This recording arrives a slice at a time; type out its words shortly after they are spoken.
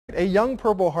A young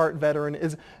Purple Heart veteran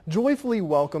is joyfully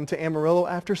welcomed to Amarillo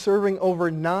after serving over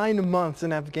 9 months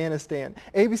in Afghanistan.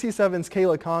 ABC 7's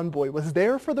Kayla Conboy was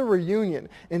there for the reunion,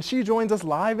 and she joins us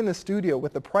live in the studio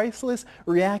with the priceless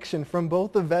reaction from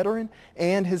both the veteran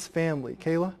and his family.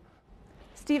 Kayla?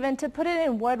 Stephen, to put it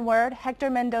in one word, Hector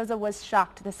Mendoza was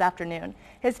shocked this afternoon.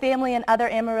 His family and other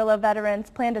Amarillo veterans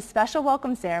planned a special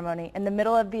welcome ceremony in the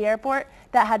middle of the airport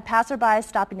that had passersby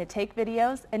stopping to take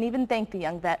videos and even thank the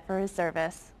young vet for his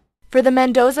service. For the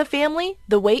Mendoza family,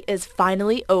 the wait is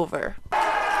finally over.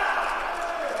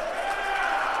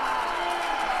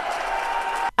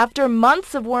 After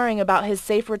months of worrying about his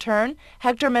safe return,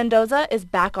 Hector Mendoza is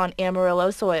back on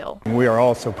Amarillo soil. We are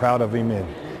all so proud of him,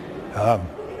 and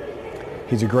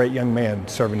he's a great young man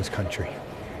serving his country.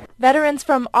 Veterans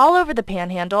from all over the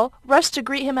Panhandle rushed to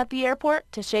greet him at the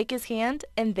airport to shake his hand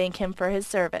and thank him for his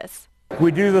service.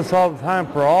 We do this all the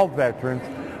time for all veterans,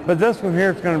 but this one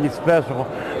here is going to be special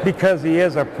because he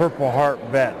is a Purple Heart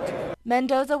vet.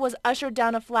 Mendoza was ushered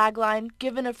down a flag line,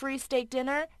 given a free steak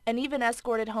dinner, and even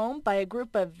escorted home by a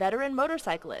group of veteran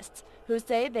motorcyclists who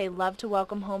say they love to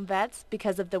welcome home vets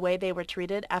because of the way they were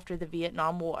treated after the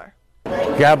Vietnam War.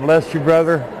 God bless you,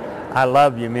 brother. I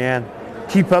love you, man.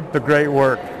 Keep up the great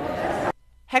work.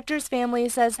 Hector's family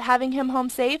says having him home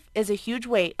safe is a huge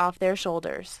weight off their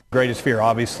shoulders. Greatest fear,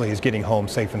 obviously, is getting home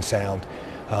safe and sound,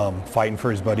 fighting for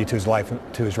his buddy to his life,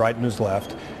 to his right and his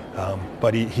left.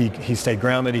 But he stayed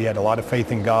grounded. He had a lot of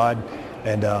faith in God,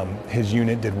 and his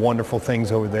unit did wonderful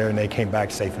things over there, and they came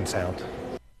back safe and sound.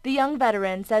 The young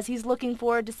veteran says he's looking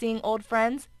forward to seeing old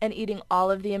friends and eating all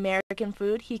of the American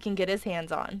food he can get his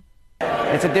hands on.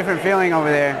 It's a different feeling over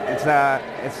there.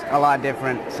 It's a lot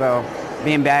different. So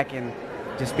being back and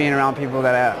just being around people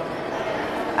that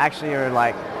actually are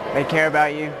like, they care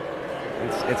about you,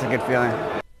 it's a good feeling.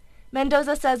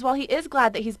 Mendoza says while he is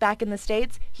glad that he's back in the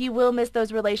States, he will miss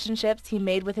those relationships he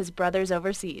made with his brothers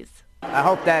overseas. I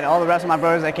hope that all the rest of my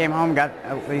brothers that came home got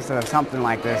at least something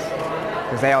like this,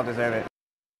 because they all deserve it.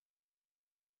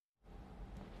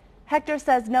 Hector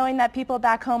says knowing that people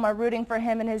back home are rooting for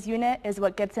him and his unit is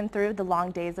what gets him through the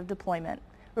long days of deployment.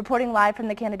 Reporting live from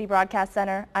the Kennedy Broadcast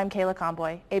Center, I'm Kayla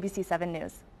Conboy, ABC 7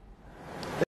 News.